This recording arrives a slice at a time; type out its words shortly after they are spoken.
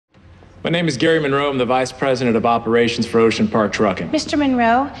My name is Gary Monroe. I'm the Vice President of Operations for Ocean Park Trucking. Mr.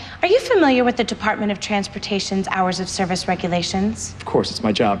 Monroe, are you familiar with the Department of Transportation's hours of service regulations? Of course, it's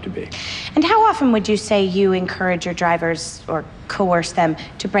my job to be. And how often would you say you encourage your drivers or coerce them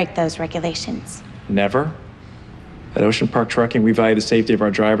to break those regulations? Never. At Ocean Park Trucking, we value the safety of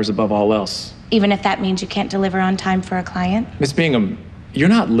our drivers above all else. Even if that means you can't deliver on time for a client? Miss Bingham, you're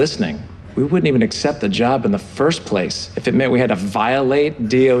not listening. We wouldn't even accept the job in the first place if it meant we had to violate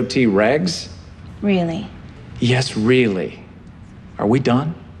DOT regs. Really? Yes, really. Are we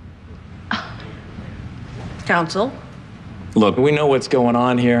done? Counsel? Look, we know what's going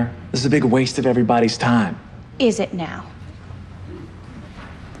on here. This is a big waste of everybody's time. Is it now?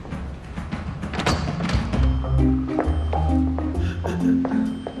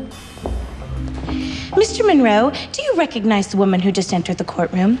 Mr. Monroe, do you recognize the woman who just entered the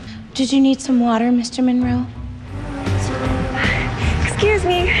courtroom? Did you need some water, Mr. Monroe? Excuse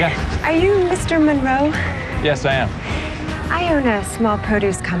me. Yeah. Are you Mr. Monroe? Yes, I am. I own a small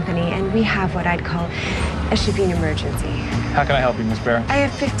produce company, and we have what I'd call a shipping emergency. How can I help you, Miss Barrett? I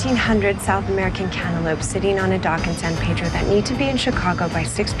have 1,500 South American cantaloupes sitting on a dock in San Pedro that need to be in Chicago by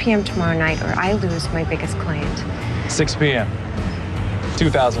 6 p.m. tomorrow night, or I lose my biggest client. 6 p.m.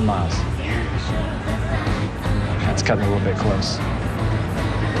 2,000 miles. That's cutting a little bit close.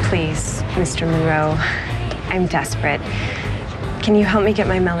 Please, Mr. Monroe, I'm desperate. Can you help me get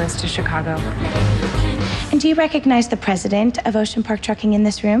my melons to Chicago? And do you recognize the president of Ocean Park Trucking in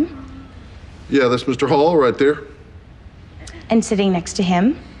this room? Yeah, that's Mr. Hall right there. And sitting next to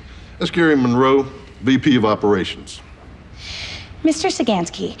him? That's Gary Monroe, VP of Operations. Mr.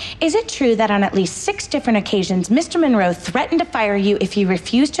 Sagansky, is it true that on at least 6 different occasions, Mr. Monroe threatened to fire you if you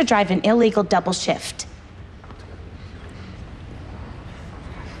refused to drive an illegal double shift?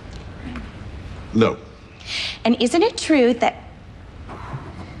 No. And isn't it true that...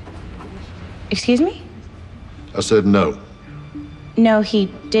 Excuse me? I said no. No, he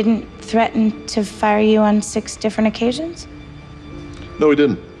didn't threaten to fire you on 6 different occasions? No, he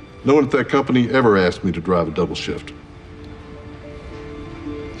didn't. No one at that company ever asked me to drive a double shift.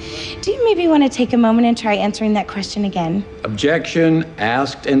 Do you maybe want to take a moment and try answering that question again? Objection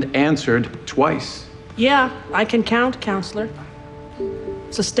asked and answered twice. Yeah, I can count, Counselor.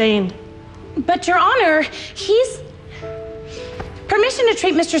 Sustained. But, Your Honor, he's... Permission to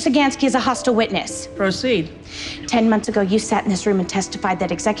treat Mr. Sagansky as a hostile witness. Proceed. 10 months ago, you sat in this room and testified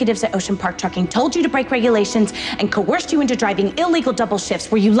that executives at Ocean Park Trucking told you to break regulations and coerced you into driving illegal double shifts.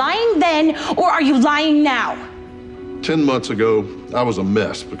 Were you lying then, or are you lying now? 10 months ago, I was a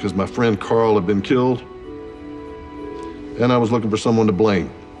mess because my friend Carl had been killed, and I was looking for someone to blame.